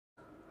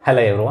Hello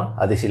everyone,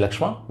 this is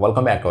Lakshman.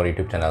 Welcome back to our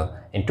YouTube channel.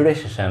 In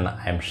today's session,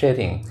 I am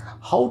sharing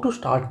how to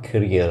start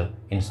career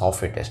in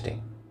software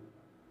testing.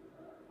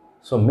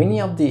 So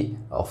many of the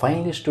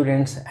final year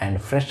students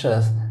and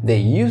freshers, they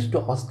used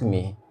to ask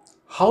me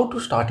how to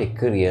start a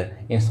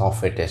career in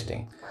software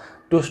testing.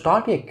 To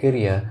start a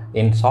career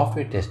in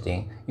software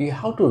testing, you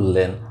have to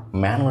learn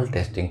manual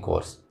testing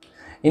course.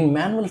 In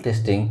manual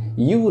testing,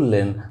 you will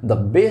learn the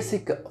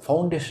basic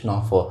foundation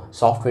of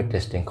software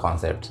testing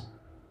concepts.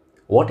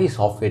 What is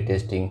software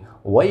testing,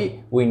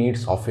 why we need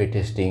software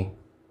testing,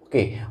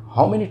 okay,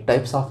 how many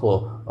types of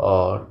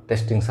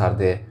testings are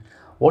there,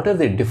 what are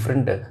the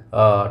different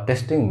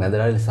testing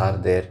methodologies are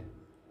there,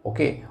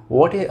 okay,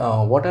 what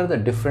are the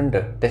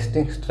different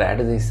testing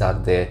strategies are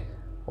there,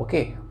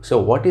 okay, so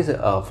what is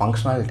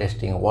functional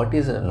testing, what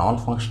is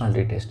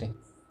non-functionality testing,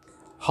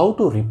 how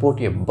to report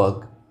a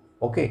bug,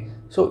 okay,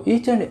 so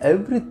each and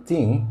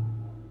everything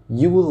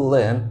you will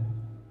learn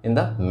in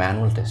the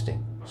manual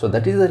testing. So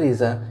that is the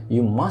reason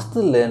you must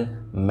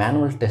learn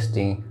manual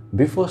testing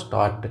before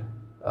start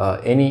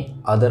any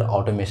other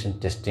automation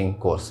testing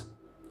course.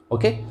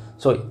 Okay,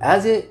 so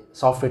as a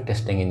software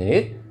testing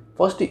engineer,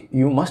 first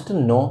you must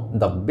know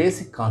the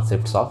basic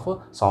concepts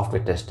of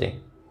software testing.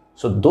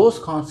 So those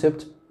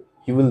concepts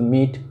you will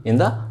meet in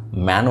the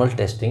manual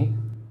testing.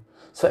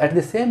 So at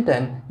the same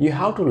time, you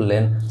have to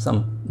learn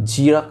some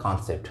Jira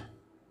concept.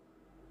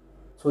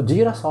 So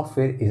Jira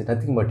software is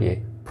nothing but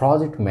a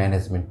project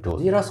management tool.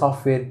 Jira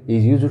software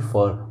is used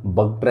for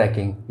bug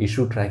tracking,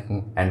 issue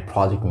tracking and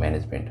project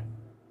management.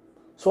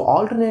 So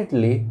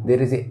alternately,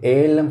 there is a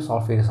ALM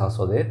software is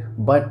also there,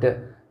 but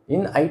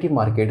in IT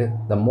market,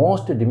 the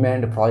most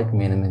demanded project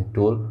management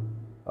tool,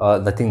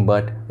 nothing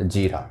but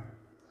Jira.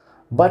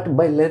 But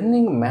by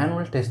learning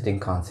manual testing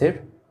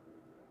concept,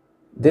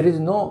 there is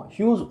no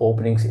huge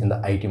openings in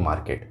the IT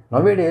market.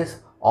 Nowadays,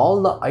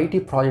 all the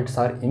IT projects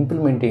are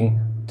implementing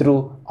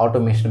through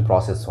automation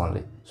process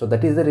only. So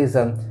that is the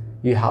reason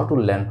you have to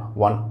learn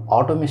one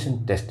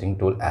automation testing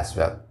tool as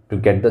well to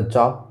get the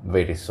job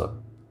very soon.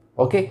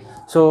 Okay,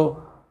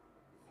 so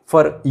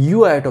for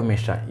UI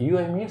automation,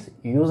 UI means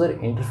user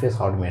interface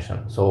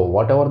automation. So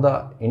whatever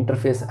the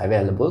interface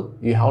available,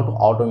 you have to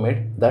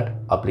automate that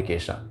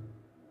application.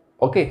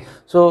 Okay,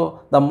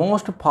 so the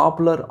most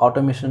popular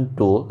automation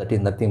tool, that is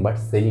nothing but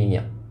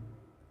Selenium.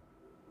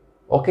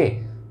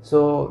 Okay,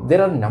 so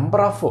there are number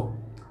of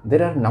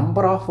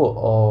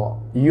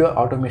UI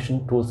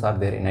automation tools are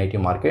there in IT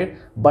market,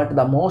 but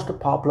the most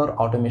popular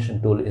automation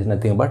tool is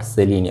nothing but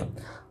Selenium.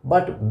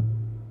 But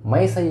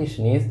my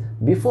suggestion is,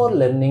 before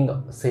learning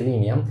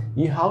Selenium,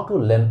 you have to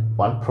learn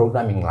one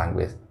programming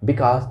language,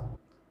 because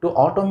to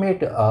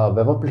automate a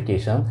web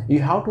application, you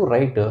have to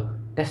write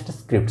test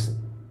scripts.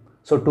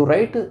 So to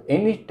write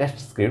any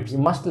test scripts, you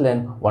must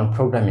learn one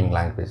programming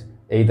language.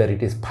 Either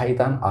it is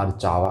Python or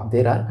Java.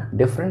 There are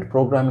different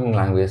programming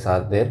languages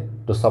are there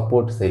to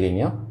support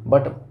Selenium,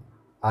 but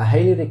I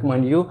highly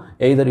recommend you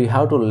either you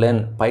have to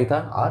learn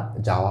Python or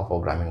Java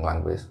programming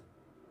language.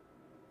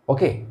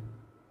 Okay.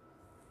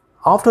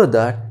 After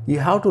that, you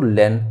have to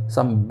learn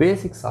some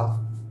basics of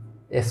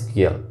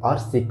SQL or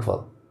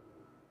SQL.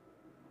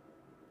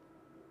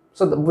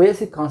 So the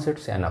basic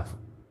concepts enough.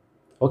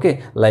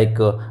 Okay, like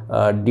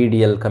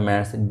DDL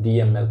commands,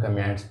 DML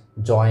commands,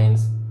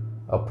 joins,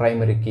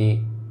 primary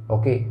key,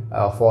 okay,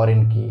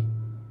 foreign key,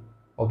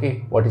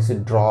 okay, what is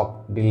it,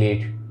 drop,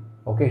 delete,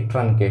 okay,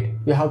 truncate.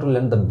 You have to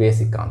learn the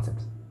basic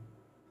concepts.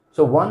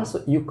 So once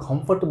you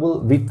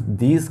comfortable with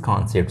these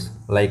concepts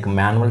like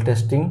manual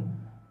testing,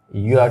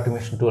 UI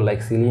automation tool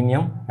like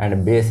Selenium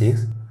and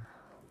basics,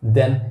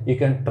 then you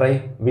can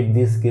try with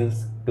these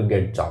skills to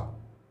get job.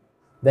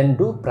 Then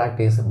do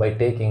practice by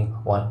taking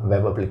one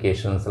web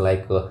applications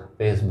like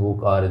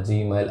Facebook or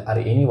Gmail or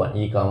anyone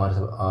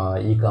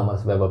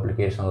e-commerce web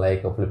application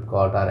like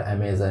Flipkart or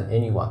Amazon,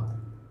 anyone.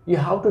 You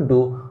have to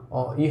do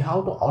you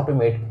have to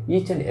automate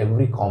each and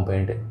every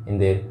component in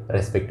their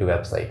respective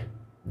website.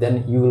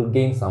 Then you will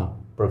gain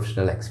some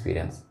professional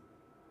experience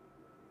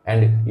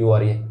and you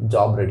are a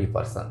job ready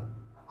person.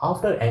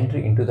 After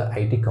entry into the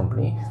IT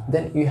company,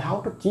 then you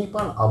have to keep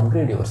on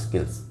upgrade your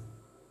skills.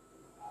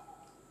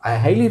 I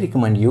highly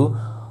recommend you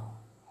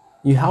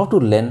have to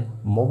learn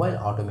mobile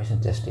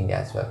automation testing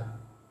as well.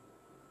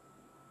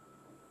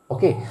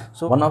 Okay,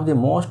 so one of the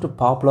most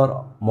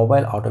popular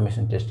mobile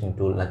automation testing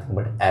tool, nothing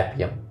but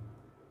Appium.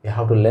 You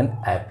have to learn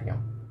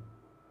Appium.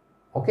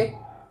 Okay,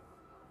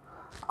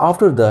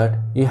 after that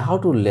you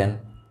have to learn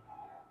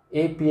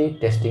API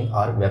testing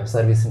or web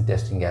service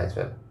testing as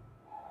well.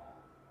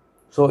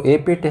 So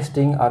API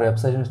testing or web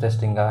service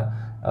testing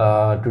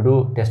are to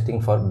do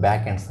testing for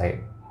backend side,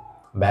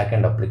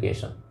 backend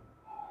application.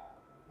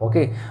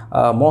 Okay,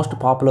 most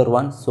popular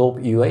one,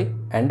 SOAP UI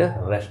and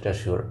REST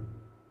assured.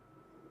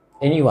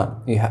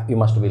 Anyone, you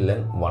must be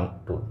learn one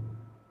tool.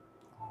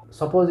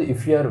 Suppose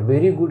if you are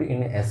very good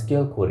in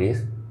SQL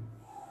queries,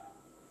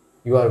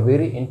 you are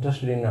very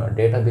interested in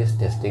database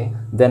testing,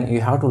 then you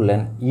have to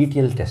learn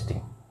ETL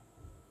testing.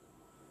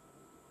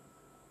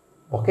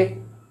 Okay,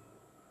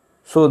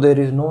 so there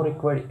is no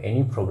required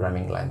any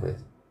programming language.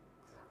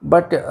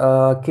 But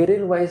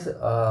career wise,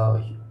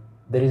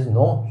 there is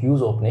no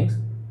huge openings,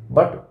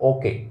 but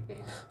okay.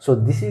 So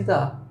this is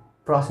the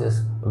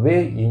process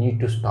where you need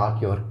to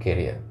start your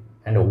career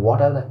and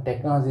what are the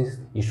technologies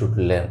you should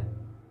learn.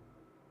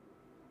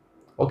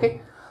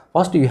 Okay,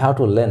 first you have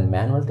to learn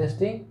manual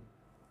testing,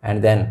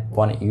 and then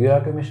one UI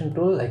automation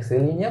tool like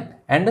Selenium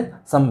and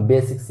some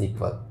basic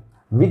SQL.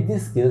 With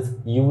these skills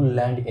you will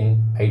land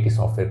in IT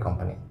software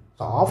company.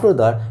 So after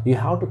that you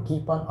have to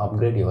keep on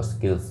upgrade your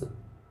skills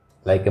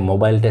like a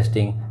mobile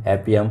testing,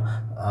 APM,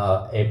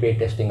 API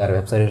testing or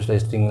website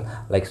testing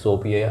like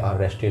SOAP or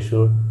REST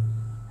assured.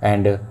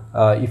 And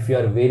if you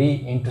are very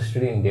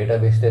interested in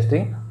database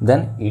testing,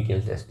 then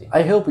ETL testing.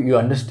 I hope you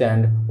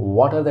understand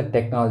what are the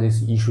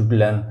technologies you should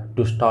learn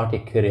to start a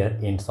career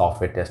in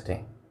software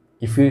testing.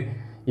 If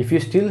you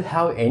still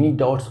have any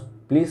doubts,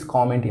 please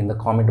comment in the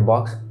comment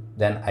box,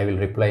 then I will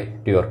reply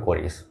to your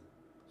queries.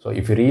 So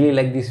if you really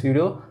like this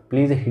video,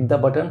 please hit the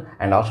button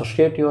and also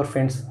share to your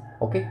friends.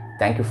 Okay,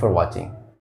 thank you for watching.